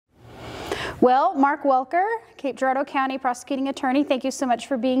Well, Mark Welker, Cape Girardeau County Prosecuting Attorney, thank you so much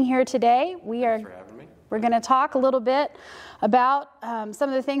for being here today. Thanks for having me. We're going to talk a little bit about some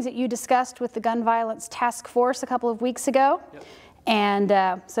of the things that you discussed with the Gun Violence Task Force a couple of weeks ago. Yep.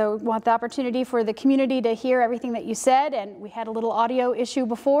 And so we want the opportunity for the community to hear everything that you said, and we had a little audio issue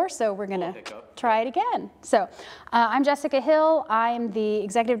before, so we're going to try it again. So I'm Jessica Hill. I'm the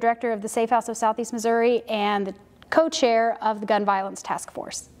Executive Director of the Safe House of Southeast Missouri and the Co-Chair of the Gun Violence Task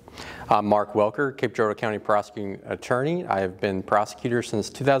Force. I'm Mark Welker, Cape Girardeau County Prosecuting Attorney. I have been prosecutor since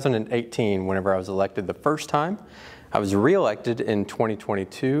 2018, whenever I was elected the first time. I was re-elected in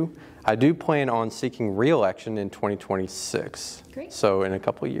 2022. I do plan on seeking re-election in 2026. Great. So in a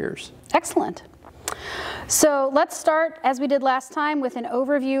couple of years. Excellent. So let's start, as we did last time, with an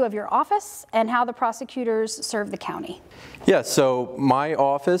overview of your office and how the prosecutors serve the county. Yeah, so my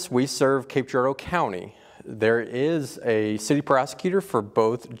office, we serve Cape Girardeau County. There is a city prosecutor for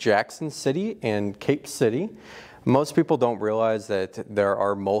both Jackson City and Cape City. Most people don't realize that there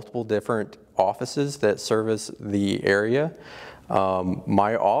are multiple different offices that service the area.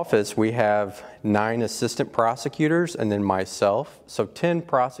 My office, we have 9 assistant prosecutors and then myself, so 10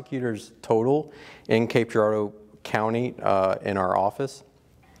 prosecutors total in Cape Girardeau County in our office.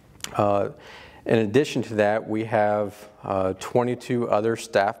 In addition to that, we have 22 other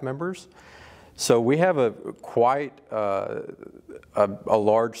staff members. So we have quite a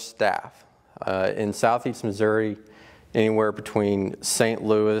large staff. In Southeast Missouri, anywhere between St.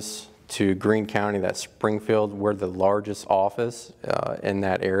 Louis to Greene County, that's Springfield, we're the largest office in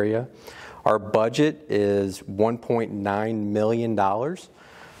that area. Our budget is $1.9 million.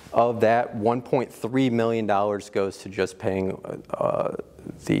 Of that, $1.3 million goes to just paying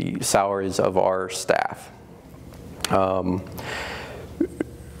the salaries of our staff.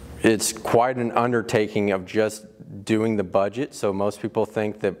 It's quite an undertaking of just doing the budget, so most people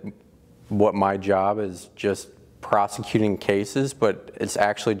think that what my job is just prosecuting cases, but it's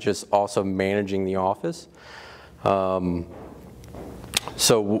actually just also managing the office. So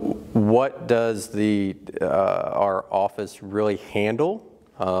what does our office really handle?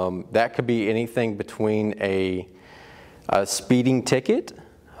 That could be anything between a speeding ticket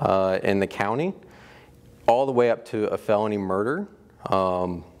in the county all the way up to a felony murder.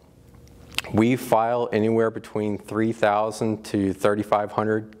 We file anywhere between 3,000 to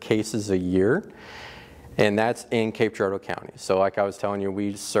 3,500 cases a year, and that's in Cape Girardeau County. So like I was telling you,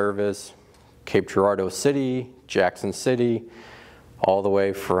 we service Cape Girardeau City, Jackson City, all the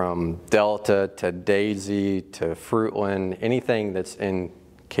way from Delta to Daisy to Fruitland, anything that's in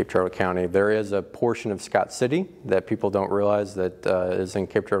Cape Girardeau County. There is a portion of Scott City that people don't realize that is in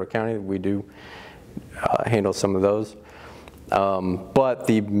Cape Girardeau County. We do handle some of those. But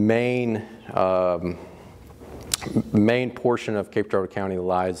the main portion of Cape Girardeau County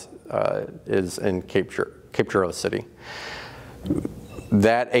is in Cape Girardeau City.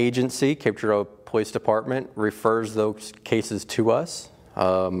 That agency, Cape Girardeau Police Department, refers those cases to us.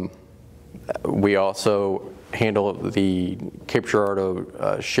 We also handle the Cape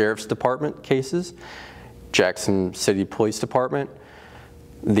Girardeau Sheriff's Department cases, Jackson City Police Department,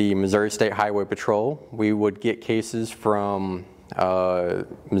 the Missouri State Highway Patrol. We would get cases from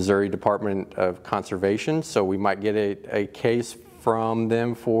Missouri Department of Conservation, so we might get a case from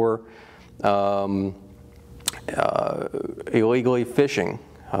them for illegally fishing.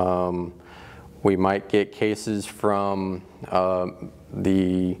 We might get cases from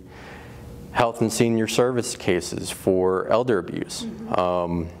the Health and Senior Service cases for elder abuse.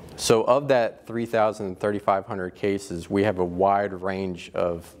 So of that 3,000 to 3,500 cases, we have a wide range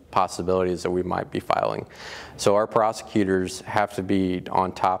of possibilities that we might be filing. So our prosecutors have to be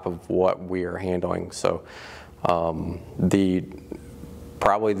on top of what we are handling. So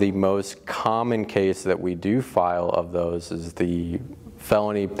probably the most common case that we do file of those is the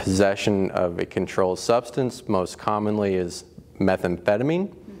felony possession of a controlled substance. Most commonly is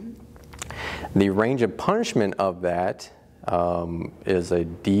methamphetamine. The range of punishment of that is a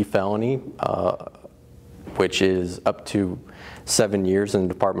D felony, which is up to 7 years in the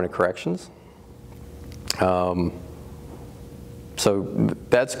Department of Corrections. So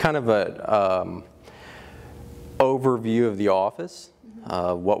that's kind of an overview of the office,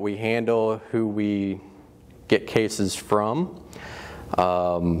 what we handle, who we get cases from.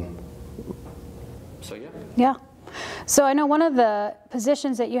 So yeah. So I know one of the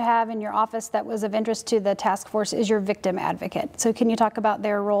positions that you have in your office that was of interest to the task force is your victim advocate. So can you talk about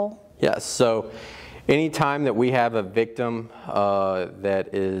their role? Yes. So anytime that we have a victim that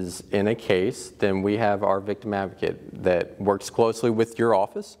is in a case, then we have our victim advocate that works closely with your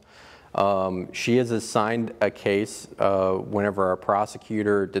office. She is assigned a case whenever our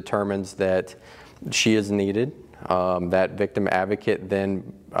prosecutor determines that she is needed. That victim advocate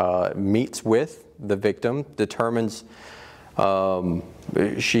then meets with the victim, determines,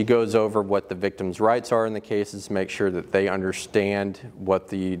 she goes over what the victim's rights are in the cases, make sure that they understand what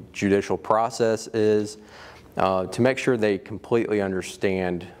the judicial process is, to make sure they completely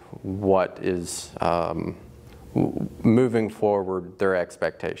understand what is moving forward, their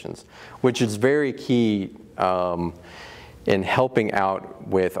expectations, which is very key in helping out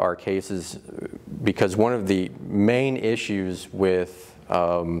with our cases, because one of the main issues with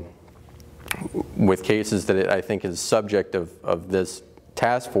cases that I think is subject of this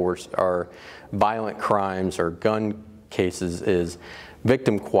task force are violent crimes or gun cases is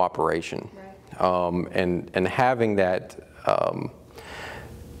victim cooperation. Right. And having that,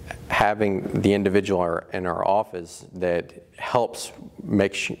 having the individual in our office that helps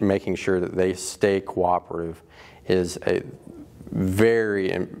making sure that they stay cooperative is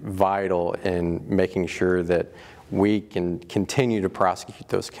very vital in making sure that we can continue to prosecute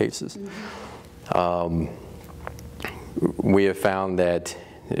those cases. Mm-hmm. We have found that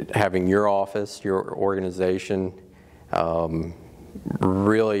having your office, your organization,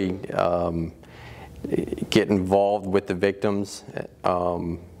 really get involved with the victims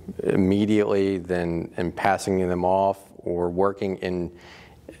immediately, then and passing them off, or working in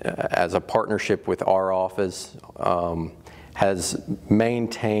as a partnership with our office, has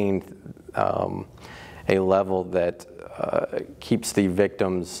maintained a level that keeps the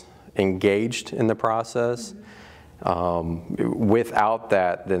victims engaged in the process. Without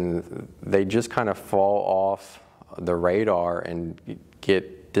that, then they just kind of fall off the radar and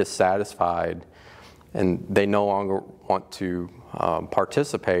get dissatisfied, and they no longer want to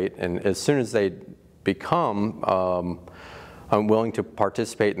participate. And as soon as they become unwilling to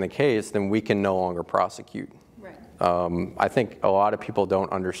participate in the case, then we can no longer prosecute. Right. I think a lot of people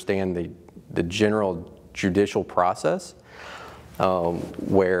don't understand the general judicial process,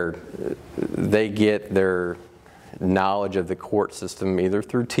 where they get their knowledge of the court system either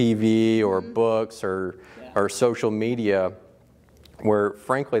through TV or books or social media, where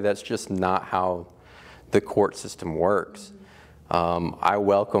frankly that's just not how the court system works. I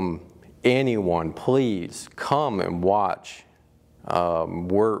welcome anyone, please come and watch.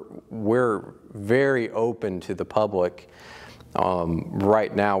 We're very open to the public.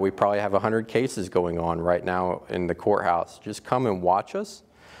 Right now we probably have 100 cases going on right now in the courthouse. Just come and watch us.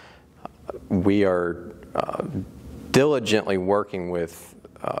 We are diligently working with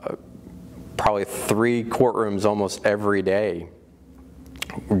probably 3 courtrooms almost every day,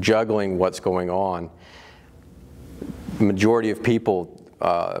 juggling what's going on. The majority of people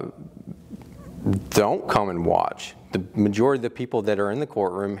don't come and watch. The majority of the people that are in the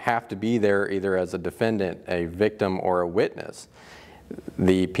courtroom have to be there either as a defendant, a victim, or a witness.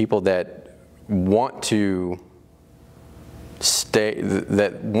 The people that want to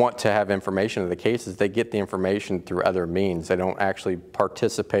that want to have information of the cases, they get the information through other means. They don't actually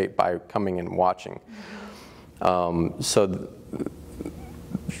participate by coming and watching. So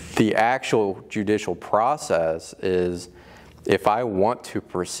the actual judicial process is, if I want to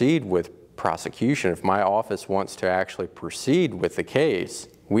proceed with prosecution, if my office wants to actually proceed with the case,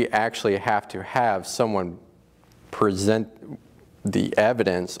 we actually have to have someone present the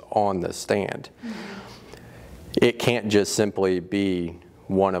evidence on the stand. It can't just simply be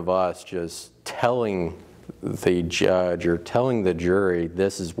one of us just telling the judge or telling the jury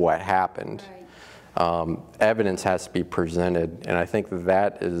this is what happened. Right. Evidence has to be presented, and I think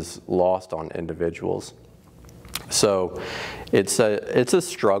that is lost on individuals. So it's a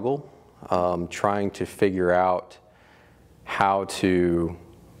struggle trying to figure out how to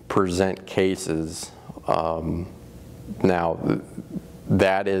present cases. Now,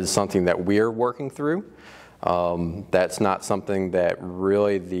 that is something that we're working through. That's not something that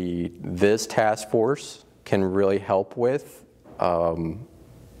really this task force can really help with.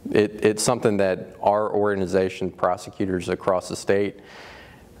 It's something that our organization, prosecutors across the state,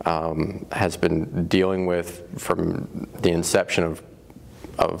 has been dealing with from the inception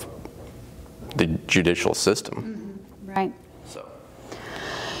of the judicial system. Mm-hmm. Right.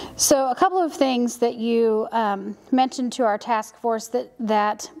 So a couple of things that you mentioned to our task force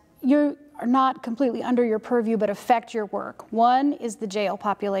that you are not completely under your purview but affect your work. One is the jail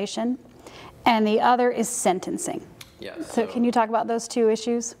population, and the other is sentencing. Yes. So can you talk about those two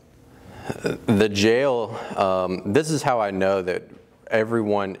issues? The jail, this is how I know that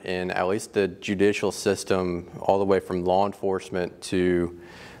everyone in at least the judicial system, all the way from law enforcement to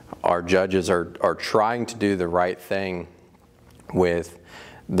our judges, are trying to do the right thing with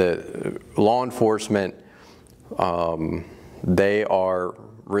the law enforcement, they are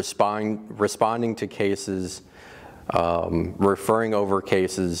responding to cases, referring over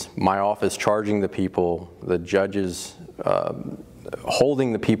cases, my office charging the people, the judges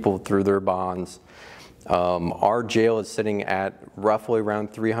holding the people through their bonds. Our jail is sitting at roughly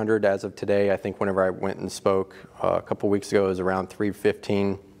around 300 as of today. I think whenever I went and spoke a couple weeks ago, it was around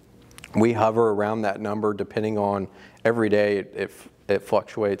 315. We hover around that number depending on every day. It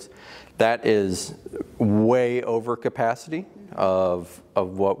fluctuates. That is way over capacity of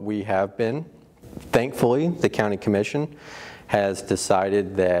what we have been. Thankfully, the county commission has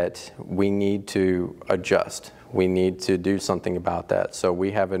decided that we need to adjust. We need to do something about that. So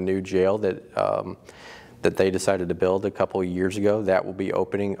we have a new jail that they decided to build a couple of years ago that will be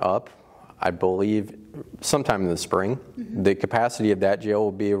opening up, I believe, sometime in the spring. Mm-hmm. The capacity of that jail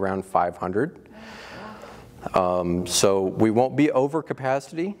will be around 500. So we won't be over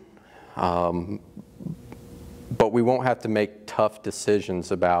capacity, but we won't have to make tough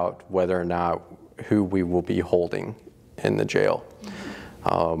decisions about whether or not who we will be holding in the jail.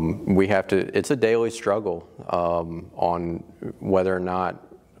 We have to, it's a daily struggle on whether or not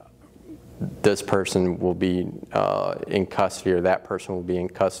this person will be in custody or that person will be in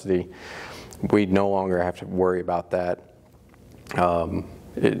custody. We no longer have to worry about that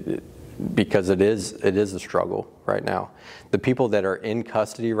because it is a struggle right now. The people that are in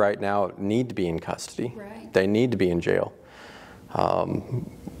custody right now need to be in custody. Right. They need to be in jail.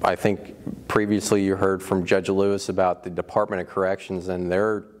 I think previously you heard from Judge Lewis about the Department of Corrections and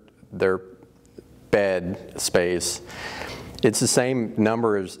their bed space. It's the same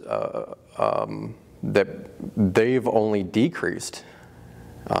number as that they've only decreased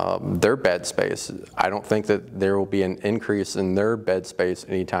their bed space. I don't think that there will be an increase in their bed space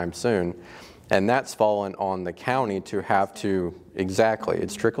anytime soon. And that's fallen on the county to have to, exactly,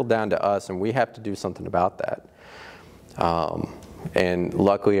 it's trickled down to us and we have to do something about that. And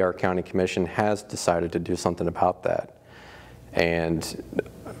luckily our county commission has decided to do something about that. And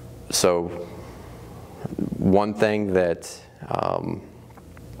so one thing that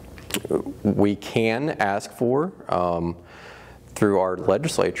we can ask for through our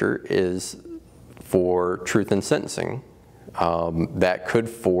legislature is for truth in sentencing. That could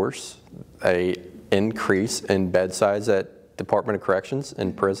force an increase in bed size at Department of Corrections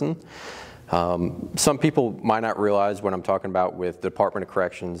and prison. Some people might not realize what I'm talking about with Department of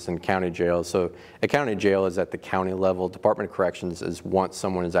Corrections and county jails. So a county jail is at the county level. Department of Corrections is once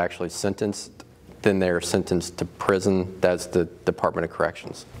someone is actually sentenced, then they're sentenced to prison. That's the Department of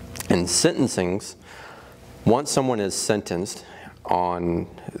Corrections. In sentencings, once someone is sentenced on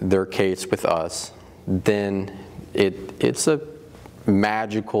their case with us, then it's a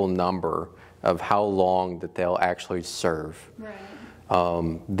magical number of how long that they'll actually serve.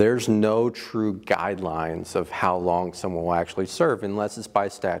 Right. There's no true guidelines of how long someone will actually serve unless it's by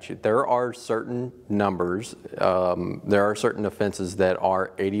statute. There are certain numbers, there are certain offenses that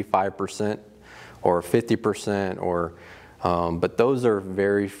are 85% or 50% or, but those are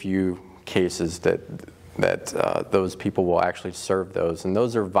very few cases that those people will actually serve those, and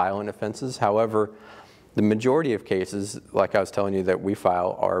those are violent offenses. However, the majority of cases, like I was telling you that we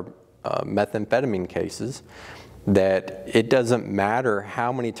file, are methamphetamine cases, that it doesn't matter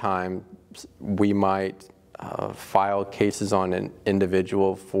how many times we might file cases on an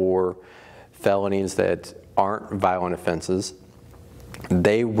individual for felonies that aren't violent offenses.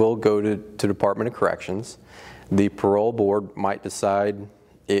 They will go to Department of Corrections. The parole board might decide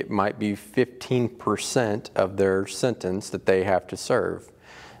it might be 15% of their sentence that they have to serve.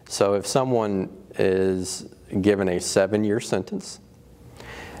 So if someone is given a 7-year sentence,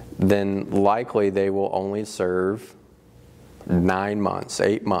 then likely they will only serve 9 months,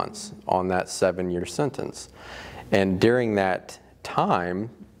 8 months on that 7-year sentence. And during that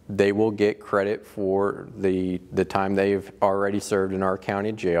time, they will get credit for the time they've already served in our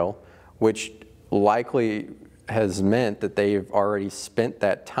county jail, which likely has meant that they've already spent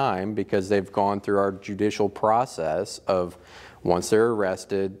that time because they've gone through our judicial process of once they're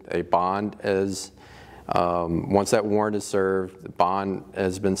arrested, a bond is, once that warrant is served, the bond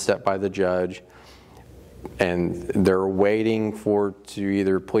has been set by the judge, and they're waiting to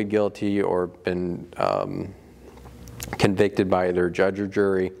either plead guilty or been convicted by either judge or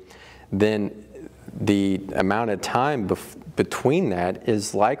jury. Then the amount of time between that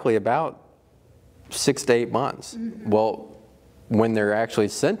is likely about 6 to 8 months. Mm-hmm. Well, when they're actually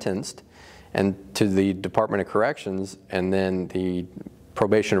sentenced and to the Department of Corrections, and then the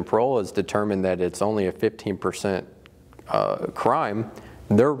probation and parole is determined that it's only a 15% crime,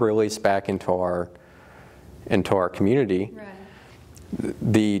 they're released back into our community. Right.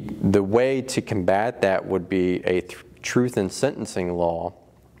 The way to combat that would be a truth in sentencing law,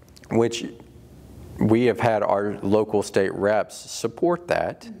 which we have had our local state reps support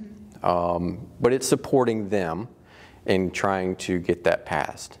that, but it's supporting them in trying to get that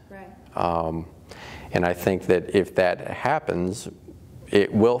passed. Right. And I think that if that happens,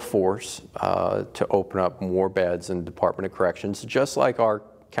 it will force to open up more beds in the Department of Corrections, just like our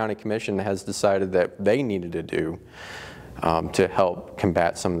county commission has decided that they needed to do to help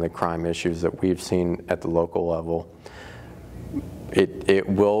combat some of the crime issues that we've seen at the local level. It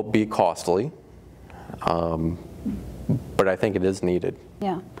will be costly, but I think it is needed.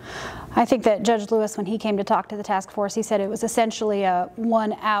 Yeah. I think that Judge Lewis, when he came to talk to the task force, he said it was essentially a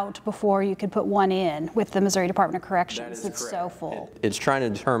one out before you could put one in with the Missouri Department of Corrections. It's correct. So full. It's trying to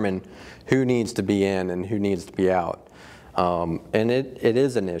determine who needs to be in and who needs to be out. And it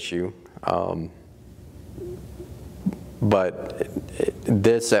is an issue. But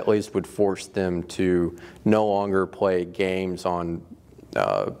this at least would force them to no longer play games on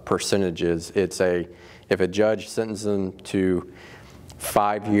percentages. It's if a judge sentences them to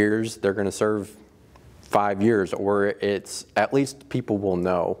 5 years, they're going to serve 5 years, or it's at least people will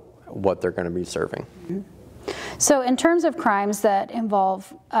know what they're going to be serving. Mm-hmm. So in terms of crimes that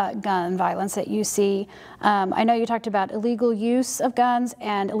involve gun violence that you see, I know you talked about illegal use of guns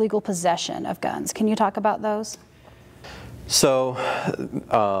and illegal possession of guns. Can you talk about those? So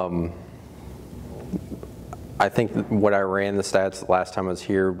I think what I ran the stats last time I was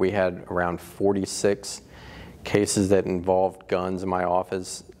here, we had around 46 cases that involved guns in my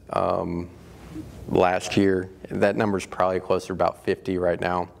office last year. That number's probably closer to about 50 right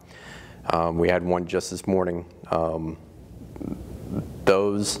now. We had one just this morning.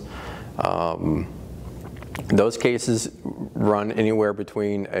 Those cases run anywhere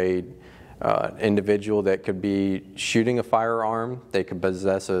between a individual that could be shooting a firearm, they could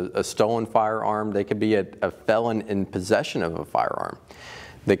possess a stolen firearm, they could be a felon in possession of a firearm.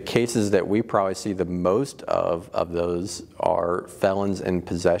 The cases that we probably see the most of those are felons in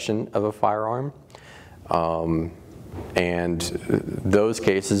possession of a firearm. And those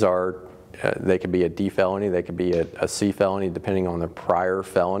cases are, they could be a D felony, they could be a C felony, depending on the prior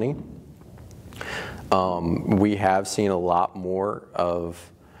felony. We have seen a lot more of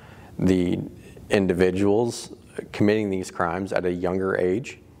the individuals committing these crimes at a younger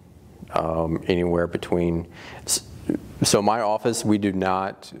age, anywhere between. So my office, we do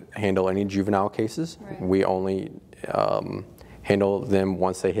not handle any juvenile cases. Right. We only handle them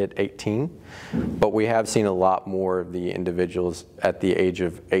once they hit 18. But we have seen a lot more of the individuals at the age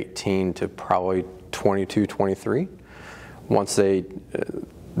of 18 to probably 22, 23. Once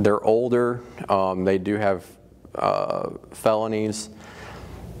they're older, they do have felonies.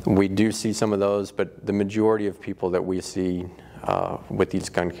 We do see some of those, but the majority of people that we see with these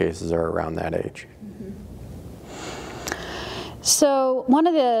gun cases are around that age. So one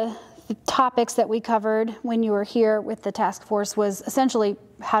of the topics that we covered when you were here with the task force was essentially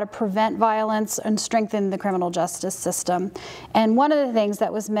how to prevent violence and strengthen the criminal justice system. And one of the things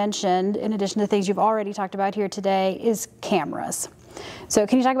that was mentioned, in addition to the things you've already talked about here today, is cameras. So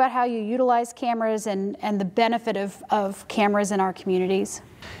can you talk about how you utilize cameras and the benefit of cameras in our communities?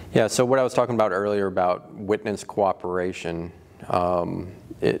 Yeah, so what I was talking about earlier about witness cooperation,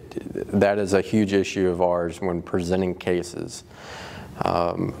 that is a huge issue of ours when presenting cases.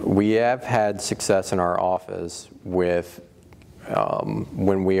 We have had success in our office with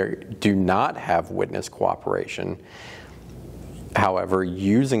when we do not have witness cooperation. However,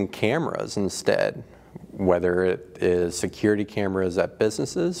 using cameras instead, whether it is security cameras at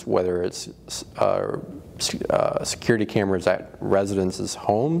businesses, whether it's security cameras at residences'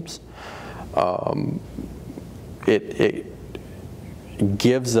 homes, it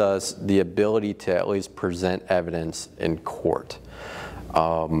gives us the ability to at least present evidence in court.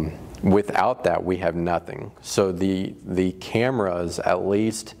 Without that, we have nothing. So the cameras at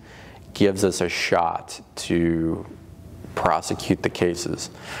least gives us a shot to prosecute the cases.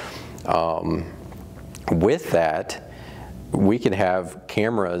 With that, we could have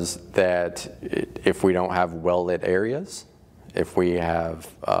cameras that, if we don't have well-lit areas, if we have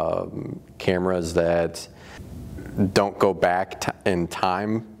cameras that don't go back in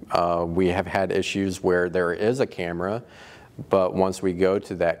time, we have had issues where there is a camera, but once we go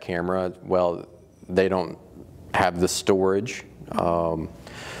to that camera, well, they don't have the storage.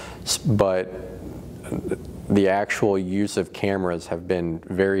 But the actual use of cameras have been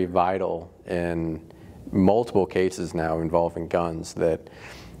very vital in multiple cases now involving guns that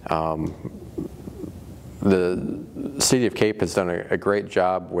the City of Cape has done a great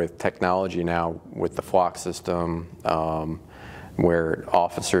job with technology now with the flock system. where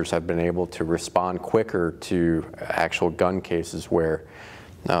officers have been able to respond quicker to actual gun cases where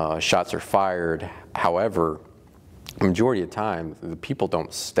shots are fired. However, the majority of the time, the people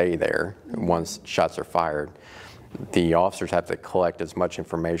don't stay there once shots are fired. The officers have to collect as much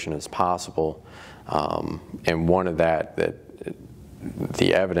information as possible, and one of that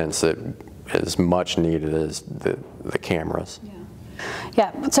the evidence that is much needed is the cameras.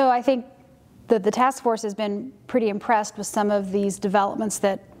 Yeah, so I think that the task force has been pretty impressed with some of these developments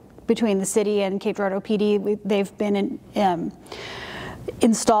that between the city and Cape Girardeau PD they've been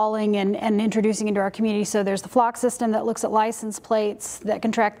installing and introducing into our community. So there's the flock system that looks at license plates that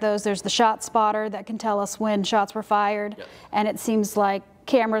can track those. There's the shot spotter that can tell us when shots were fired. Yes. And it seems like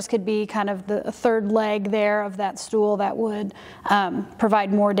cameras could be kind of the third leg there of that stool that would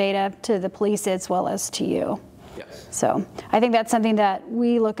provide more data to the police as well as to you. Yes. So I think that's something that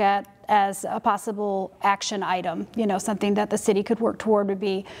we look at as a possible action item, something that the city could work toward would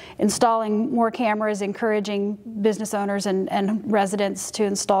be installing more cameras, encouraging business owners and residents to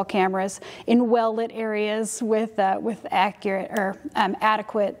install cameras in well-lit areas with accurate or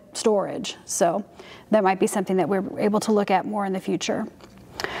adequate storage. So that might be something that we're able to look at more in the future.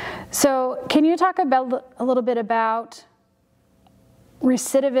 So can you talk about a little bit about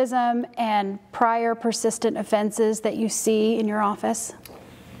recidivism and prior persistent offenses that you see in your office?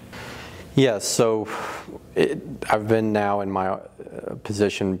 Yes, so I've been now in my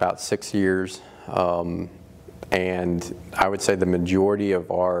position about 6 years, and I would say the majority of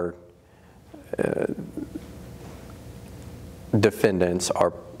our defendants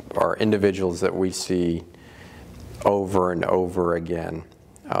are individuals that we see over and over again.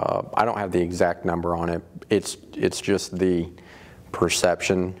 I don't have the exact number on it. It's just the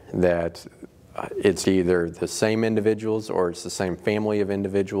perception that it's either the same individuals or it's the same family of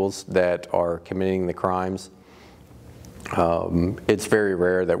individuals that are committing the crimes. It's very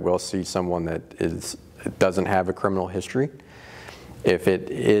rare that we'll see someone that doesn't have a criminal history. If it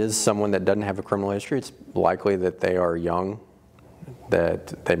is someone that doesn't have a criminal history, it's likely that they are young,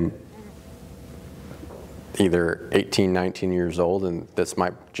 that they either 18, 19 years old, and this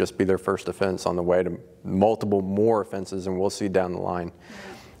might just be their first offense on the way to multiple more offenses, and we'll see down the line.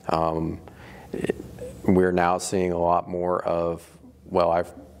 We're now seeing a lot more of,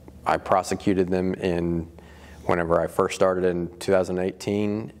 I prosecuted them whenever I first started in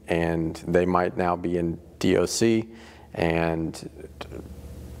 2018, and they might now be in DOC, and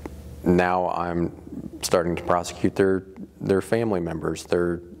now I'm starting to prosecute their family members,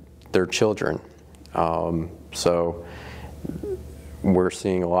 their children. So we're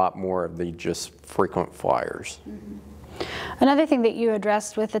seeing a lot more of the just frequent flyers. Mm-hmm. Another thing that you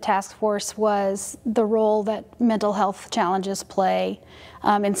addressed with the task force was the role that mental health challenges play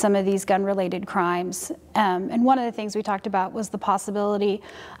in some of these gun-related crimes. And one of the things we talked about was the possibility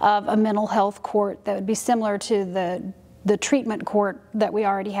of a mental health court that would be similar to the treatment court that we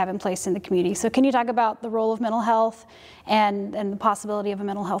already have in place in the community. So can you talk about the role of mental health and the possibility of a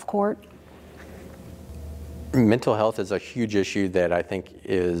mental health court? Mental health is a huge issue that I think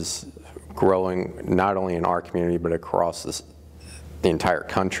is growing not only in our community but across the entire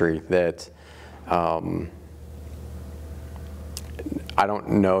country. That I don't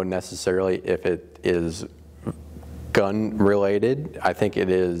know necessarily if it is gun related. I think it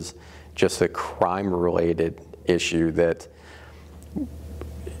is just a crime related issue that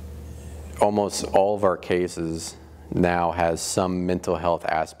almost all of our cases now has some mental health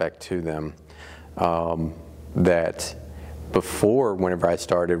aspect to them. That before, whenever I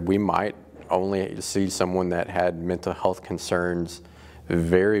started, we might only see someone that had mental health concerns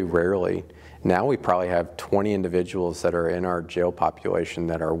very rarely. Now we probably have 20 individuals that are in our jail population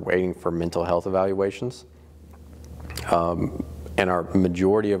that are waiting for mental health evaluations. And our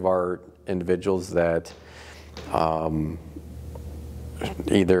majority of our individuals that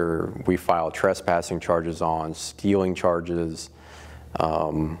either we file trespassing charges on, stealing charges,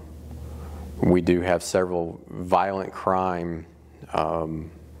 we do have several violent crime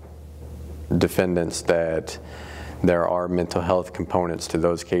defendants that there are mental health components to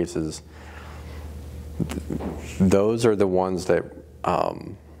those cases. Those are the ones that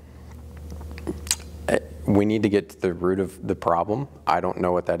we need to get to the root of the problem. I don't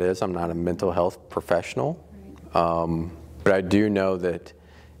know what that is. I'm not a mental health professional. But I do know that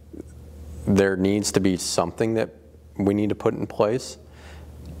there needs to be something that we need to put in place.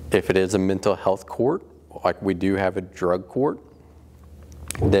 If it is a mental health court, like we do have a drug court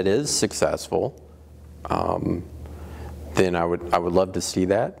that is successful, then I would love to see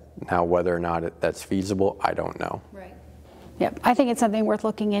that. Now, whether or not that's feasible, I don't know. Right. Yep. I think it's something worth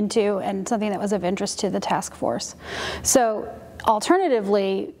looking into and something that was of interest to the task force. So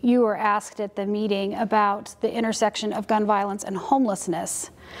alternatively, you were asked at the meeting about the intersection of gun violence and homelessness.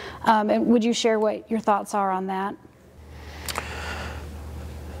 And would you share what your thoughts are on that?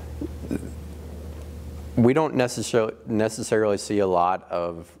 We don't necessarily see a lot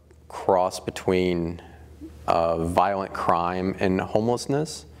of cross between violent crime and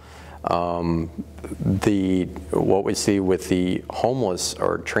homelessness. What we see with the homeless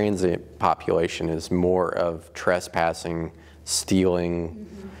or transient population is more of trespassing, stealing,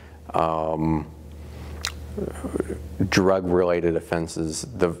 drug-related offenses.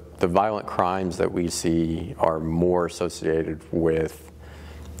 The violent crimes that we see are more associated with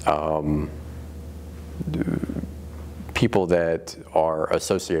people that are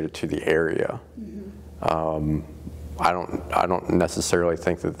associated to the area. I don't necessarily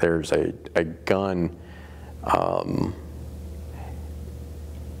think that there's a gun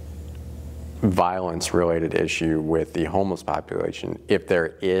violence related issue with the homeless population. If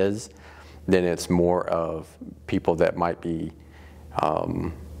there is, then it's more of people that might be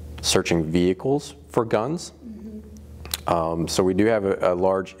searching vehicles for guns. So we do have a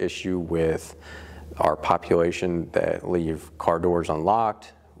large issue with our population that leave car doors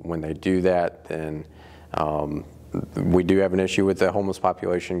unlocked. When they do that, then we do have an issue with the homeless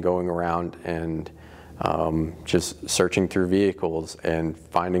population going around and just searching through vehicles and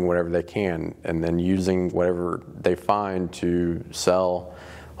finding whatever they can, and then using whatever they find to sell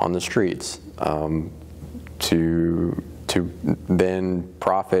on the streets, to then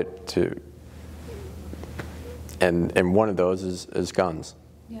profit to. And one of those is guns.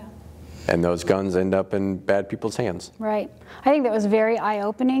 Yeah. And those guns end up in bad people's hands. Right. I think that was very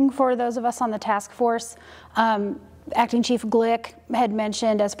eye-opening for those of us on the task force. Acting Chief Glick had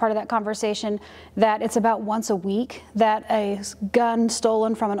mentioned as part of that conversation that it's about once a week that a gun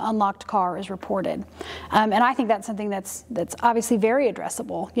stolen from an unlocked car is reported. And I think that's something that's obviously very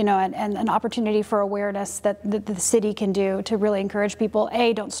addressable, you know, and an opportunity for awareness that the city can do to really encourage people,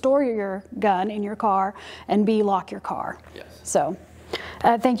 A, don't store your gun in your car, and B, lock your car. Yes. So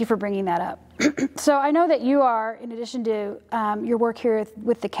thank you for bringing that up. So I know that you are, in addition to your work here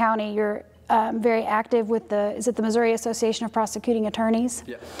with the county, you're very active with the Missouri Association of Prosecuting Attorneys?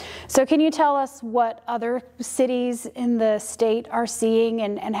 Yeah. So can you tell us what other cities in the state are seeing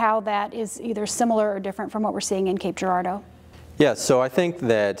and how that is either similar or different from what we're seeing in Cape Girardeau? Yeah, so I think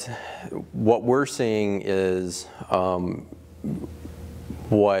that what we're seeing is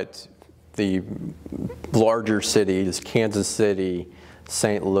what the larger cities, Kansas City,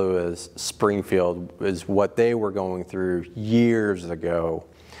 St. Louis, Springfield, is what they were going through years ago.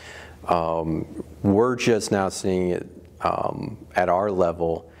 We're just now seeing it at our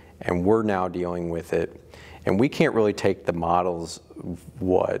level, and we're now dealing with it. And we can't really take the models of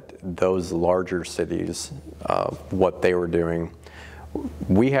what those larger cities, what they were doing.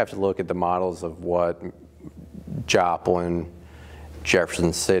 We have to look at the models of what Joplin,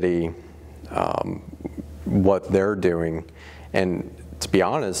 Jefferson City, what they're doing. And to be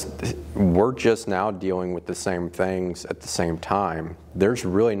honest, we're just now dealing with the same things at the same time. There's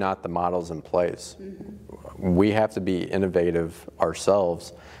really not the models in place. Mm-hmm. We have to be innovative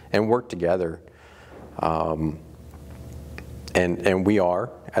ourselves and work together. And we are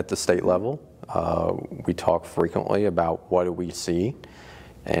at the state level. We talk frequently about what do we see,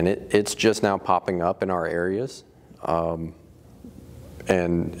 and it's just now popping up in our areas. And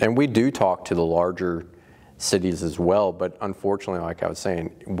we do talk to the larger cities as well, but unfortunately, like I was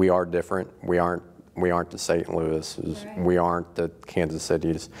saying, we are different. We aren't the St. Louis. Right. We aren't the Kansas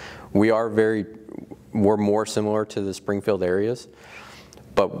Cities. We're more similar to the Springfield areas,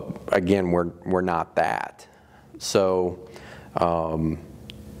 but again, we're not that. So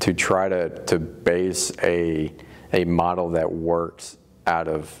to try to base a model that works out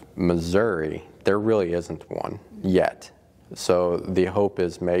of Missouri, there really isn't one yet. So the hope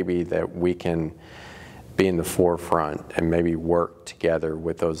is maybe that we can be in the forefront and maybe work together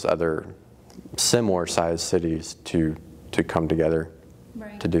with those other similar sized cities to come together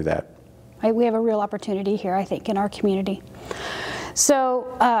to do that. We have a real opportunity here, I think, in our community.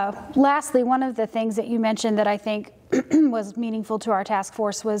 So lastly, one of the things that you mentioned that I think was meaningful to our task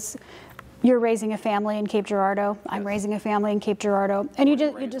force was you're raising a family in Cape Girardeau. Yes. I'm raising a family in Cape Girardeau. And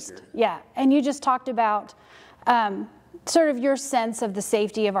you just talked about sort of your sense of the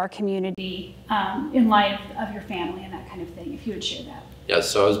safety of our community in light of your family and that kind of thing, if you would share that. Yes,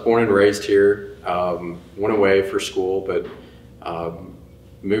 so I was born and raised here, went away for school, but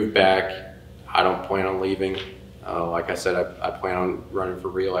moved back. I don't plan on leaving. Like I said, I plan on running for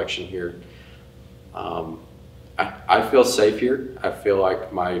re-election here. I feel safe here. I feel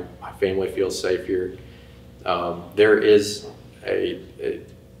like my family feels safe here. There is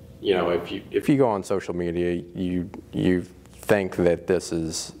you know, if you go on social media, you think that this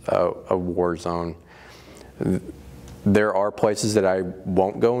is a war zone. There are places that I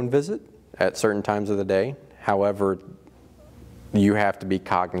won't go and visit at certain times of the day. However, you have to be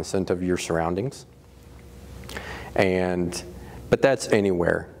cognizant of your surroundings. But that's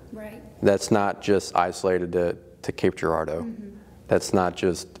anywhere. Right. That's not just isolated to Cape Girardeau. Mm-hmm. That's not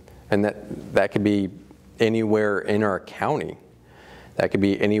just, and that could be anywhere in our county. That could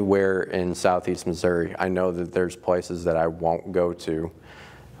be anywhere in Southeast Missouri. I know that there's places that I won't go to.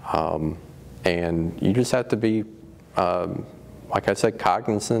 And you just have to be, like I said,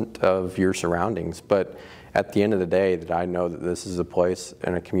 cognizant of your surroundings. But at the end of the day, that I know that this is a place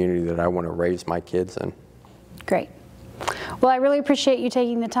and a community that I want to raise my kids in. Great. Well, I really appreciate you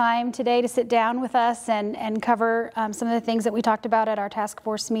taking the time today to sit down with us and cover some of the things that we talked about at our task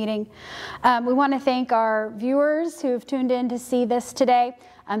force meeting. We want to thank our viewers who have tuned in to see this today.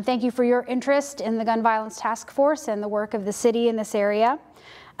 Thank you for your interest in the Gun Violence Task Force and the work of the city in this area.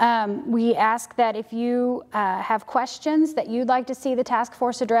 We ask that if you have questions that you'd like to see the task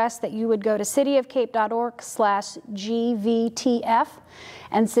force address, that you would go to cityofcape.org/GVTF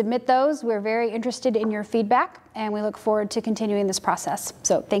and submit those. We're very interested in your feedback, and we look forward to continuing this process.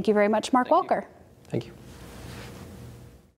 So thank you very much, Mark Welker. Thank you.